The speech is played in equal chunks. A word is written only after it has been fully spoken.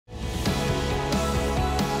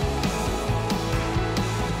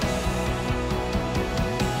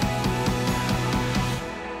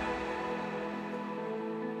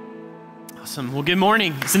Awesome. Well, good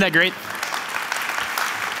morning. Isn't that great?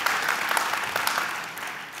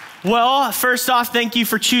 Well, first off, thank you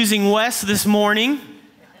for choosing West this morning.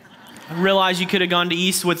 I realize you could have gone to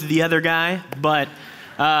East with the other guy, but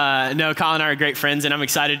no, Colin and I are great friends, and I'm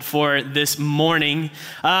excited for this morning.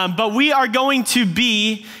 But we are going to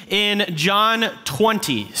be in John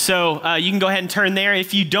 20. So you can go ahead and turn there.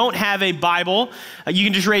 If you don't have a Bible, you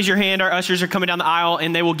can just raise your hand. Our ushers are coming down the aisle,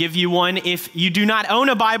 and they will give you one. If you do not own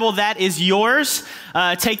a Bible, that is yours.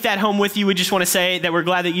 Take that home with you. We just want to say that we're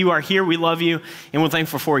glad that you are here. We love you, and we're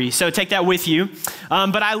thankful for you. So take that with you.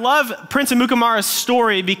 But I love Prince Amukamara's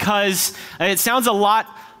story because it sounds a lot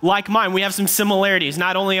like mine. We have some similarities,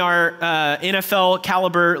 not only our NFL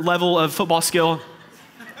caliber level of football skill,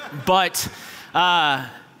 but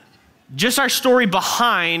just our story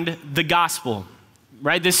behind the gospel,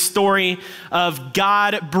 right? This story of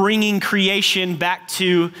God bringing creation back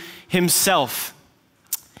to himself.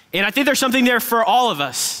 And I think there's something there for all of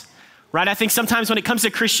us, right? I think sometimes when it comes to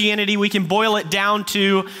Christianity, we can boil it down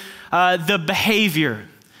to the behavior,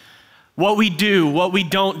 what we do, what we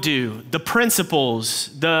don't do, the principles,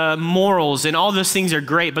 the morals, and all those things are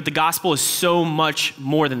great, but the gospel is so much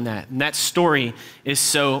more than that. And that story is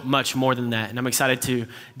so much more than that. And I'm excited to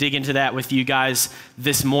dig into that with you guys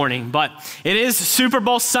this morning. But it is Super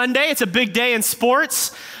Bowl Sunday. It's a big day in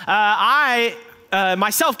sports. I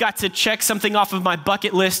myself got to check something off of my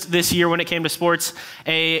bucket list this year when it came to sports.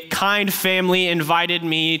 A kind family invited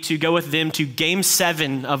me to go with them to Game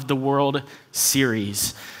 7 of the World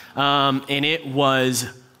Series. And it was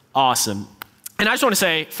awesome. And I just want to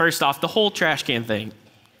say, first off, the whole trash can thing,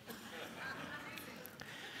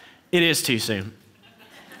 it is too soon.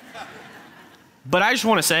 But I just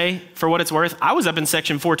want to say, for what it's worth, I was up in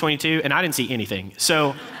section 422 and I didn't see anything.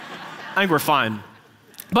 So I think we're fine.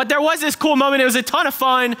 But there was this cool moment. It was a ton of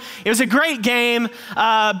fun. It was a great game.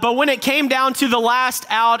 But when it came down to the last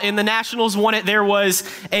out and the Nationals won it, there was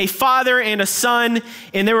a father and a son,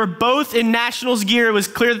 and they were both in Nationals gear. It was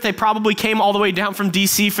clear that they probably came all the way down from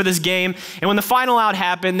DC for this game. And when the final out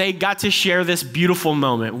happened, they got to share this beautiful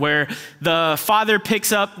moment where the father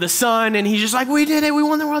picks up the son, and he's just like, "We did it. We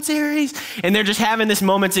won the World Series." And they're just having this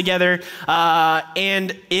moment together.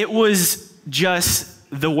 And it was just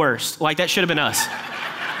the worst. Like, that should have been us.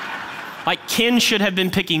 Like, Ken should have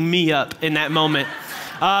been picking me up in that moment.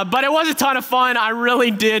 But it was a ton of fun. I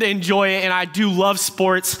really did enjoy it, and I do love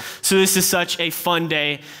sports. So this is such a fun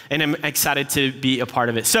day, and I'm excited to be a part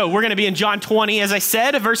of it. So we're going to be in John 20, as I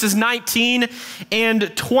said, verses 19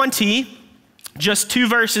 and 20. Just 2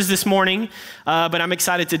 verses this morning, but I'm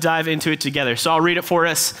excited to dive into it together. So I'll read it for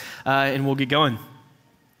us, and we'll get going. It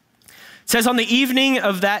says, "On the evening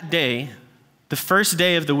of that day, the first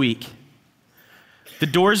day of the week, the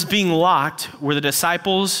doors being locked where the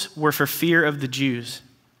disciples were for fear of the Jews,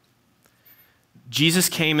 Jesus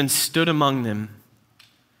came and stood among them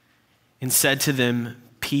and said to them,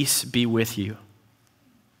 'Peace be with you.'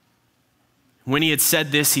 When he had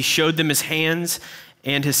said this, he showed them his hands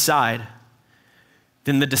and his side.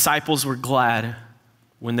 Then the disciples were glad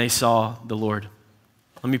when they saw the Lord."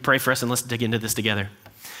 Let me pray for us and let's dig into this together.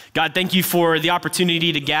 God, thank you for the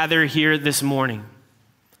opportunity to gather here this morning.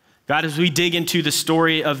 God, as we dig into the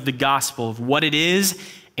story of the gospel, of what it is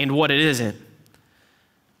and what it isn't,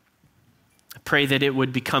 I pray that it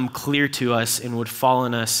would become clear to us and would fall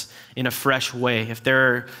on us in a fresh way. If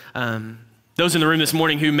there are those in the room this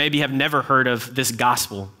morning who maybe have never heard of this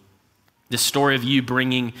gospel, this story of you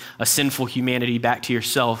bringing a sinful humanity back to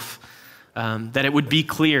yourself, that it would be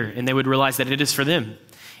clear and they would realize that it is for them.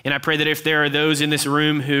 And I pray that if there are those in this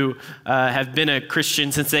room who have been a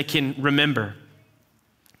Christian since they can remember,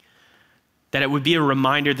 that it would be a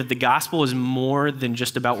reminder that the gospel is more than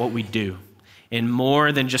just about what we do and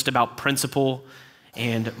more than just about principle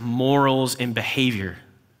and morals and behavior.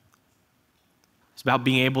 It's about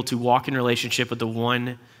being able to walk in relationship with the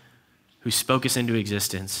one who spoke us into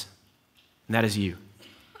existence, and that is you.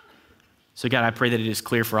 So God, I pray that it is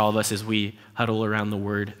clear for all of us as we huddle around the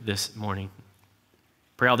word this morning.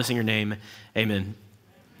 Pray all this in your name, amen.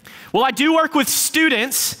 Well, I do work with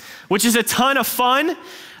students, which is a ton of fun.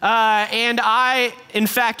 And I, in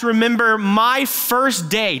fact, remember my first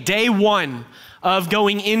day, day 1 of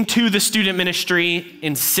going into the student ministry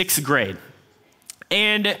in 6th grade.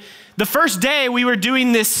 And the first day we were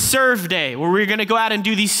doing this serve day where we were going to go out and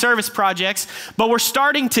do these service projects, but we're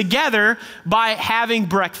starting together by having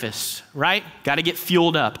breakfast, right? Got to get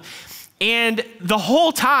fueled up. And the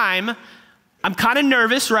whole time I'm kind of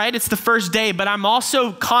nervous, right? It's the first day, but I'm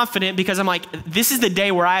also confident because I'm like, this is the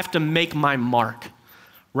day where I have to make my mark.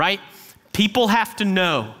 Right? People have to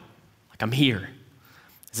know, like, I'm here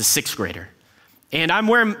as a 6th grader. And I'm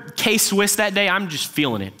wearing K-Swiss that day. I'm just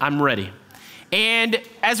feeling it. I'm ready. And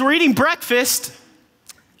as we're eating breakfast,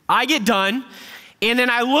 I get done, and then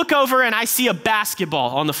I look over and I see a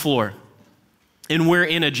basketball on the floor, and we're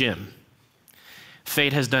in a gym.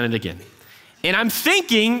 Fate has done it again. And I'm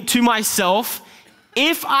thinking to myself,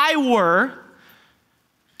 if I were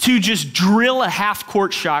to just drill a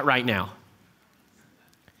half-court shot right now,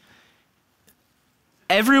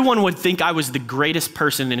 everyone would think I was the greatest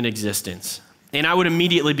person in existence, and I would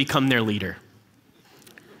immediately become their leader.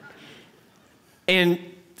 And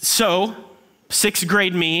so, 6th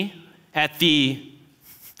grade me, at the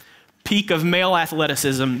peak of male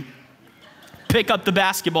athleticism, pick up the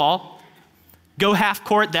basketball, go half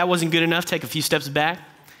court, that wasn't good enough, take a few steps back.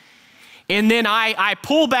 And then I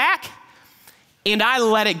pull back, and I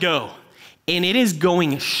let it go. And it is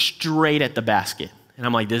going straight at the basket. And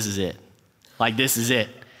I'm like, this is it. Like, this is it.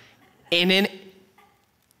 And then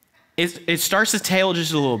it starts to tail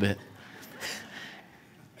just a little bit.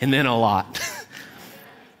 And then a lot.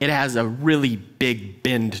 It has a really big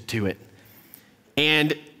bend to it.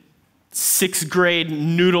 And 6th grade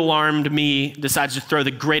noodle-armed me decides to throw the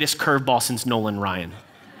greatest curveball since Nolan Ryan.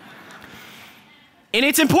 And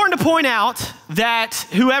it's important to point out that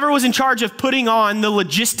whoever was in charge of putting on the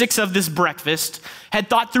logistics of this breakfast had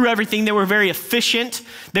thought through everything. They were very efficient.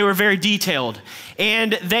 They were very detailed.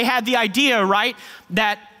 And they had the idea, right,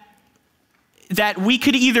 that we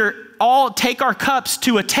could either all take our cups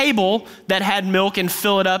to a table that had milk and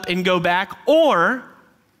fill it up and go back, or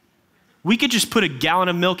we could just put a gallon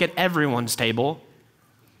of milk at everyone's table.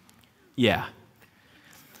 Yeah.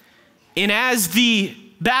 And as the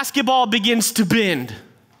basketball begins to bend,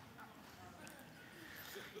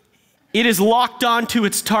 it is locked onto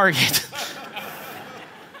its target.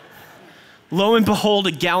 Lo and behold,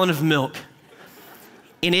 a gallon of milk.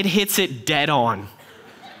 And it hits it dead on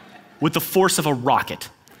with the force of a rocket.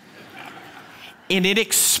 And it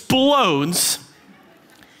explodes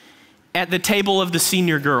at the table of the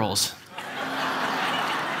senior girls.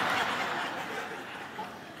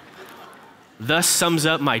 Thus sums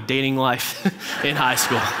up my dating life in high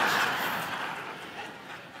school.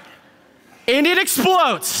 And it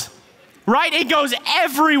explodes, right? It goes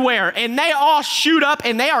everywhere, and they all shoot up,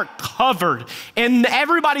 and they are covered. And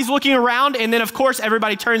everybody's looking around, and then, of course,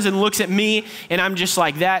 everybody turns and looks at me, and I'm just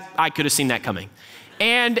like, that, I could have seen that coming.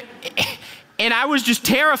 And I was just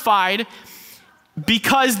terrified,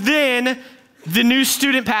 because then the new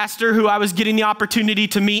student pastor, who I was getting the opportunity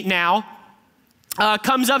to meet now,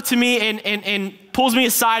 comes up to me and pulls me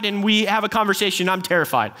aside, and we have a conversation. I'm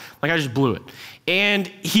terrified. Like, I just blew it. And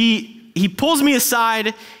he pulls me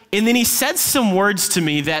aside, and then he said some words to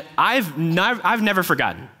me that I've never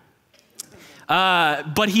forgotten.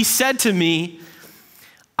 But he said to me,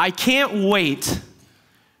 I can't wait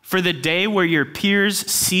for the day where your peers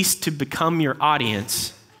cease to become your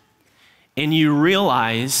audience, and you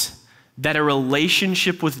realize that a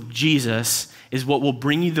relationship with Jesus is what will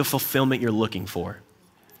bring you the fulfillment you're looking for.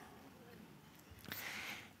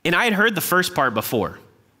 And I had heard the first part before.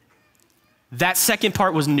 That second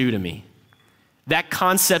part was new to me. That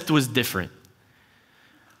concept was different.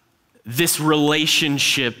 This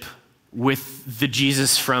relationship with the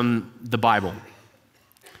Jesus from the Bible.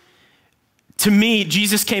 To me,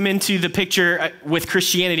 Jesus came into the picture with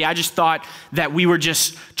Christianity. I just thought that we were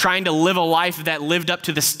just trying to live a life that lived up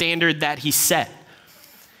to the standard that he set.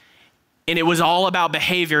 And it was all about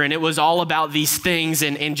behavior, and it was all about these things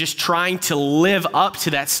and just trying to live up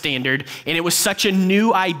to that standard. And it was such a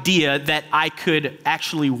new idea that I could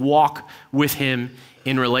actually walk with him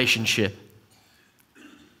in relationship.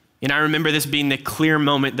 And I remember this being the clear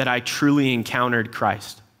moment that I truly encountered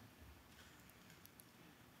Christ.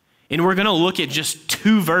 And we're going to look at just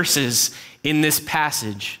 2 verses in this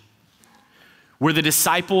passage where the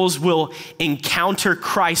disciples will encounter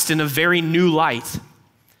Christ in a very new light.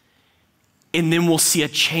 And then we'll see a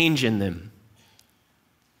change in them.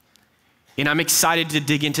 And I'm excited to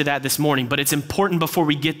dig into that this morning, but it's important before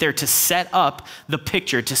we get there to set up the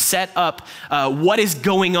picture, to set up what is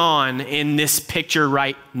going on in this picture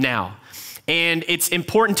right now. And it's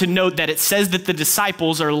important to note that it says that the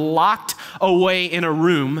disciples are locked away in a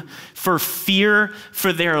room for fear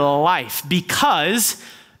for their life, because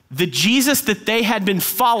the Jesus that they had been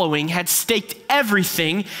following had staked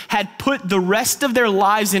everything, had put the rest of their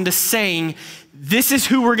lives into saying, this is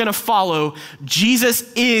who we're gonna follow.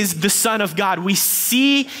 Jesus is the Son of God. We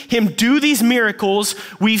see him do these miracles.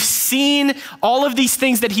 We've seen all of these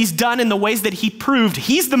things that he's done in the ways that he proved.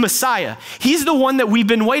 He's the Messiah. He's the one that we've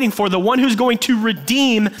been waiting for, the one who's going to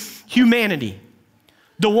redeem humanity.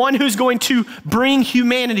 the one who's going to bring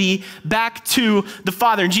humanity back to the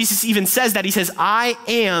Father. And Jesus even says that. He says, I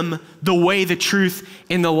am the way, the truth,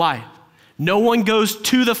 and the life. No one goes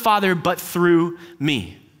to the Father but through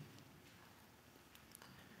me.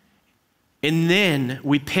 And then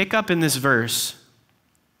we pick up in this verse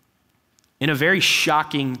in a very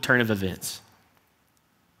shocking turn of events.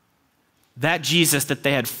 That Jesus that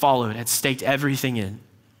they had followed, had staked everything in,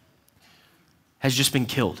 has just been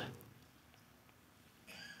killed,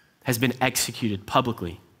 has been executed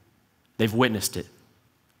publicly. They've witnessed it.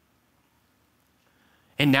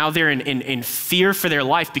 And now they're in fear for their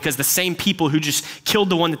life because the same people who just killed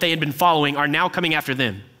the one that they had been following are now coming after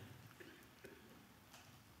them.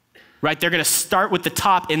 Right? They're going to start with the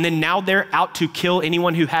top, and then now they're out to kill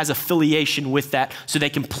anyone who has affiliation with that so they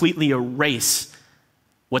completely erase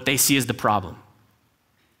what they see as the problem.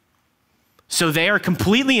 So they are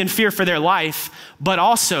completely in fear for their life, but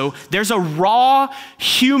also there's a raw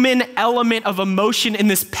human element of emotion in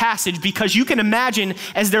this passage because you can imagine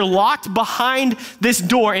as they're locked behind this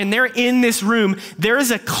door and they're in this room, there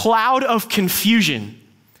is a cloud of confusion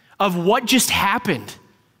of what just happened.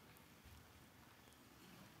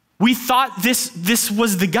 We thought this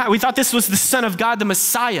was the guy. We thought this was the Son of God, the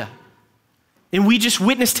Messiah. And we just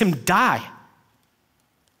witnessed him die.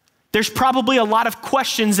 There's probably a lot of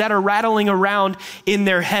questions that are rattling around in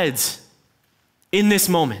their heads in this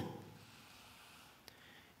moment.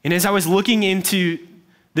 And as I was looking into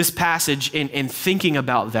this passage and thinking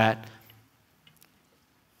about that,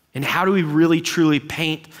 and how do we really truly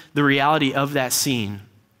paint the reality of that scene?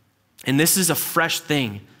 And this is a fresh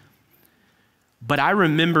thing. But I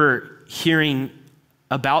remember hearing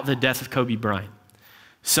about the death of Kobe Bryant,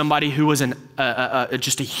 somebody who was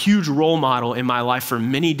just a huge role model in my life for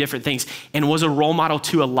many different things and was a role model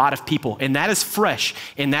to a lot of people. And that is fresh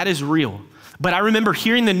and that is real. But I remember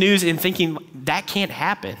hearing the news and thinking, that can't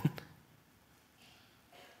happen.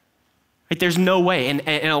 Like, there's no way. And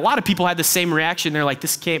a lot of people had the same reaction. They're like,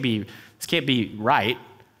 this can't be right.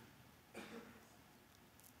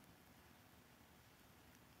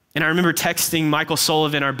 And I remember texting Michael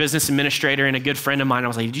Sullivan, our business administrator and a good friend of mine. I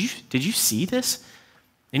was like, did you see this?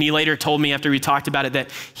 And he later told me after we talked about it that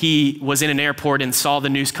he was in an airport and saw the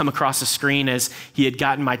news come across the screen as he had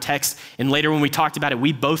gotten my text. And later when we talked about it,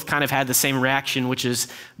 we both kind of had the same reaction, which is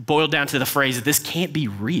boiled down to the phrase, this can't be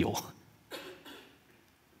real.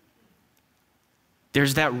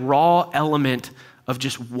 There's that raw element of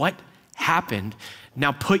just what happened.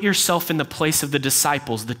 Now put yourself in the place of the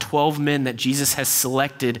disciples, the 12 men that Jesus has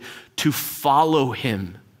selected to follow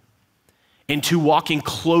him and to walk in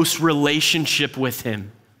close relationship with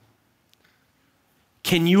him.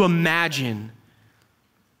 Can you imagine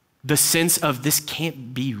the sense of this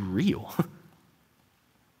can't be real?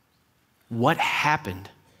 What happened?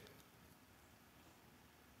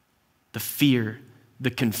 The fear, the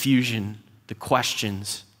confusion, the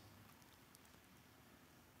questions.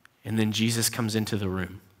 And then Jesus comes into the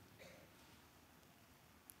room.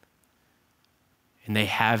 And they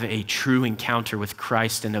have a true encounter with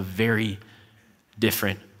Christ in a very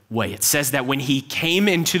different way. It says that when he came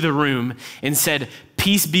into the room and said,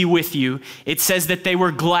 peace be with you, it says that they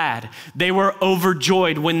were glad. They were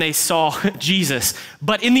overjoyed when they saw Jesus.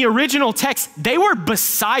 But in the original text, they were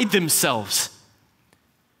beside themselves.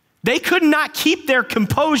 They could not keep their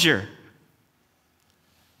composure.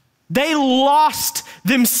 They lost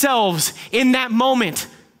themselves in that moment.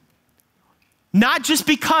 Not just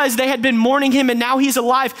because they had been mourning him and now he's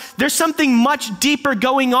alive. There's something much deeper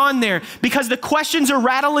going on there because the questions are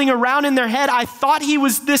rattling around in their head. I thought he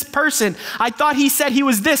was this person. I thought he said he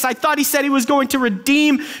was this. I thought he said he was going to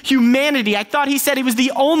redeem humanity. I thought he said he was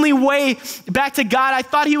the only way back to God. I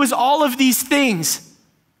thought he was all of these things.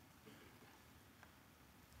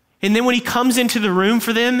 And then when he comes into the room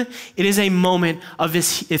for them, it is a moment of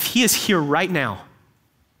this, if he is here right now,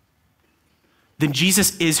 then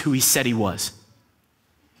Jesus is who he said he was.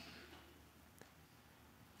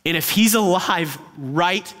 And if he's alive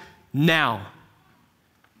right now,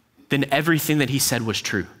 then everything that he said was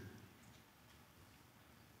true.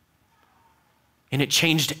 And it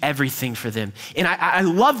changed everything for them. And I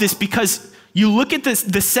love this because you look at this,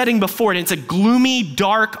 the setting before it, and it's a gloomy,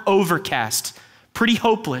 dark, overcast, pretty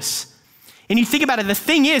hopeless. And you think about it, the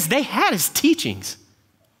thing is, they had his teachings.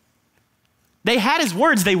 They had his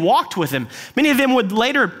words, they walked with him. Many of them would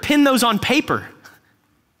later pin those on paper.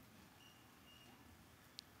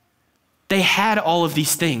 They had all of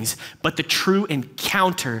these things, but the true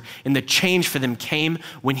encounter and the change for them came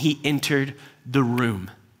when he entered the room.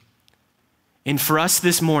 And for us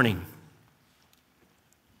this morning,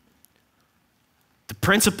 the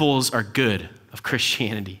principles are good of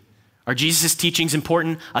Christianity, Are Jesus' teachings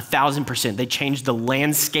important? 1,000%. They changed the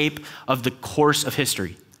landscape of the course of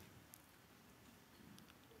history.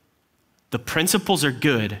 The principles are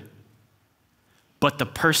good, but the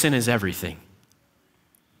person is everything.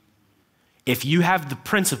 If you have the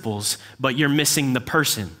principles, but you're missing the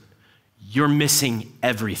person, you're missing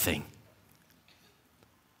everything.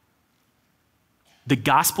 The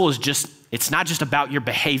gospel is it's not just about your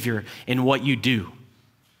behavior and what you do.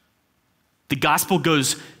 The gospel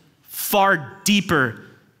goes far deeper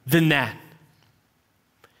than that.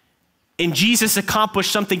 And Jesus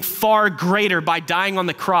accomplished something far greater by dying on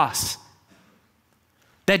the cross.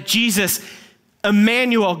 That Jesus,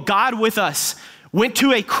 Emmanuel, God with us, went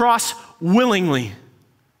to a cross willingly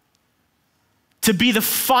to be the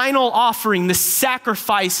final offering, the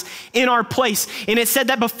sacrifice in our place. And it said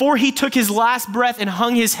that before he took his last breath and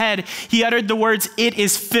hung his head, he uttered the words, "It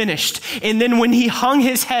is finished." And then when he hung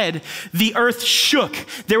his head, the earth shook.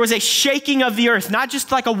 There was a shaking of the earth, not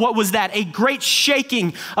just like what was that? A great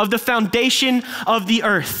shaking of the foundation of the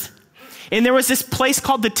earth. And there was this place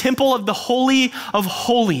called the Temple of the Holy of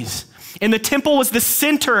Holies. And the temple was the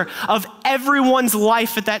center of everyone's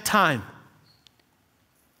life at that time.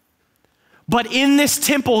 But in this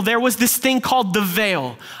temple, there was this thing called the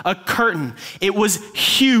veil, a curtain. It was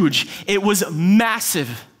huge. It was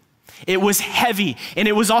massive. It was heavy. And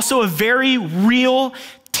it was also a very real,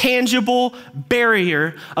 tangible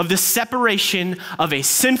barrier of the separation of a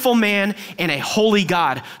sinful man and a holy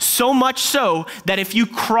God. So much so that if you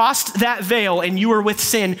crossed that veil and you were with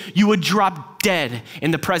sin, you would drop dead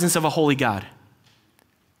in the presence of a holy God.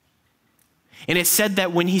 And it said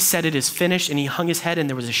that when he said it is finished and he hung his head and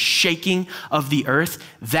there was a shaking of the earth,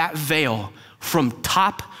 that veil from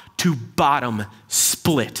top to bottom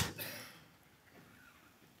split,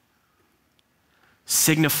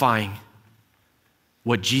 signifying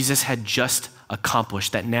what Jesus had just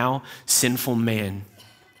accomplished, that now sinful man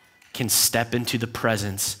can step into the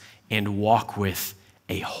presence and walk with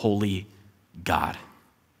a holy God.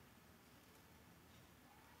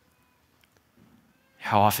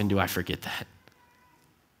 How often do I forget that?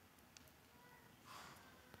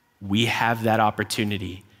 We have that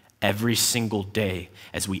opportunity every single day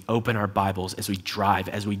as we open our Bibles, as we drive,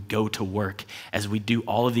 as we go to work, as we do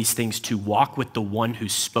all of these things to walk with the one who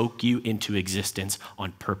spoke you into existence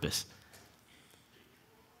on purpose.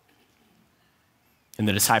 And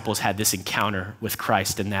the disciples had this encounter with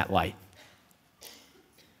Christ in that light.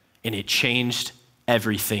 And it changed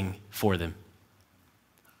everything for them.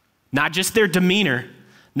 Not just their demeanor,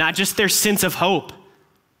 not just their sense of hope.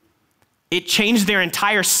 It changed their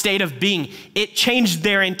entire state of being. It changed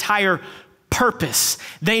their entire purpose.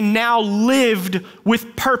 They now lived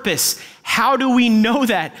with purpose. How do we know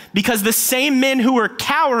that? Because the same men who were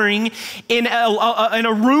cowering in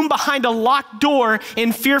a room behind a locked door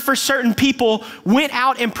in fear for certain people went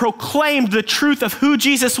out and proclaimed the truth of who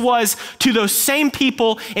Jesus was to those same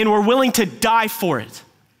people and were willing to die for it.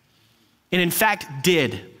 And in fact,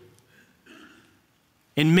 did.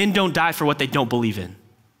 And men don't die for what they don't believe in.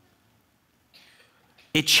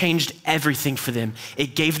 It changed everything for them.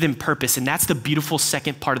 It gave them purpose. And that's the beautiful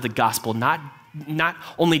second part of the gospel. Not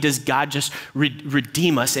only does God just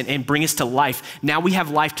redeem us and bring us to life, now we have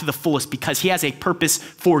life to the fullest because he has a purpose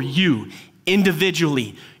for you,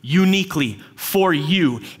 individually, uniquely for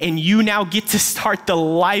you. And you now get to start the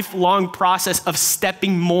lifelong process of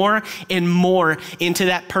stepping more and more into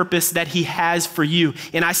that purpose that he has for you.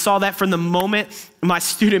 And I saw that from the moment my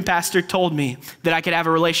student pastor told me that I could have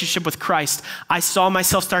a relationship with Christ. I saw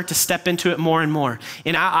myself start to step into it more and more.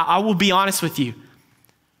 And I will be honest with you.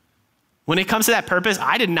 When it comes to that purpose,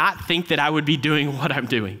 I did not think that I would be doing what I'm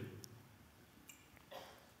doing.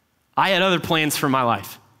 I had other plans for my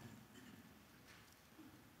life.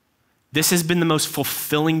 This has been the most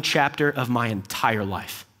fulfilling chapter of my entire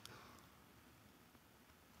life.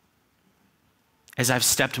 As I've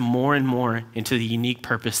stepped more and more into the unique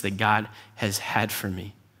purpose that God has had for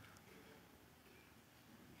me.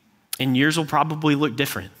 And yours will probably look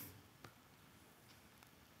different.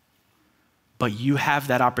 But you have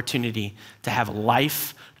that opportunity to have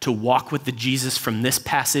life, to walk with the Jesus from this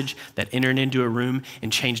passage that entered into a room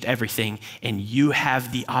and changed everything. And you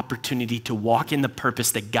have the opportunity to walk in the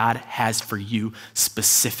purpose that God has for you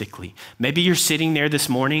specifically. Maybe you're sitting there this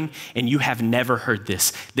morning and you have never heard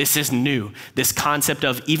this. This is new. This concept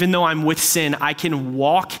of even though I'm with sin, I can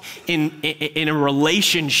walk in a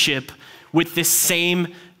relationship with this same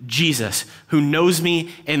Jesus who knows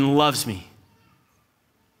me and loves me.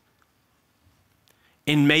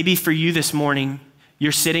 And maybe for you this morning,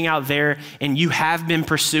 You're sitting out there and you have been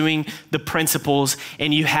pursuing the principles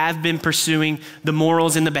and you have been pursuing the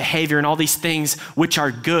morals and the behavior and all these things which are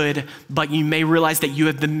good, but you may realize that you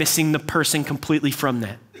have been missing the person completely from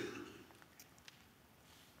that.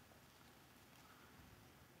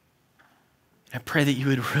 I pray that you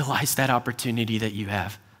would realize that opportunity that you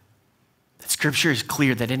have. That scripture is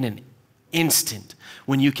clear that in an instant,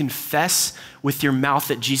 when you confess with your mouth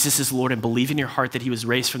that Jesus is Lord and believe in your heart that he was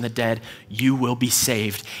raised from the dead, you will be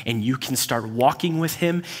saved and you can start walking with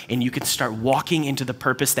him and you can start walking into the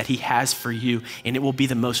purpose that he has for you, and it will be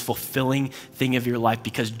the most fulfilling thing of your life,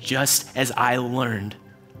 because just as I learned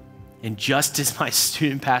and just as my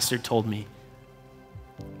student pastor told me,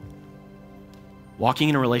 walking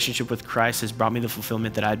in a relationship with Christ has brought me the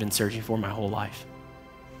fulfillment that I'd been searching for my whole life.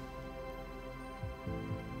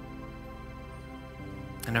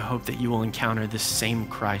 And I hope that you will encounter this same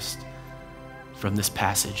Christ from this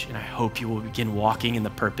passage. And I hope you will begin walking in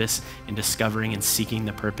the purpose and discovering and seeking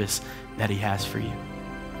the purpose that he has for you.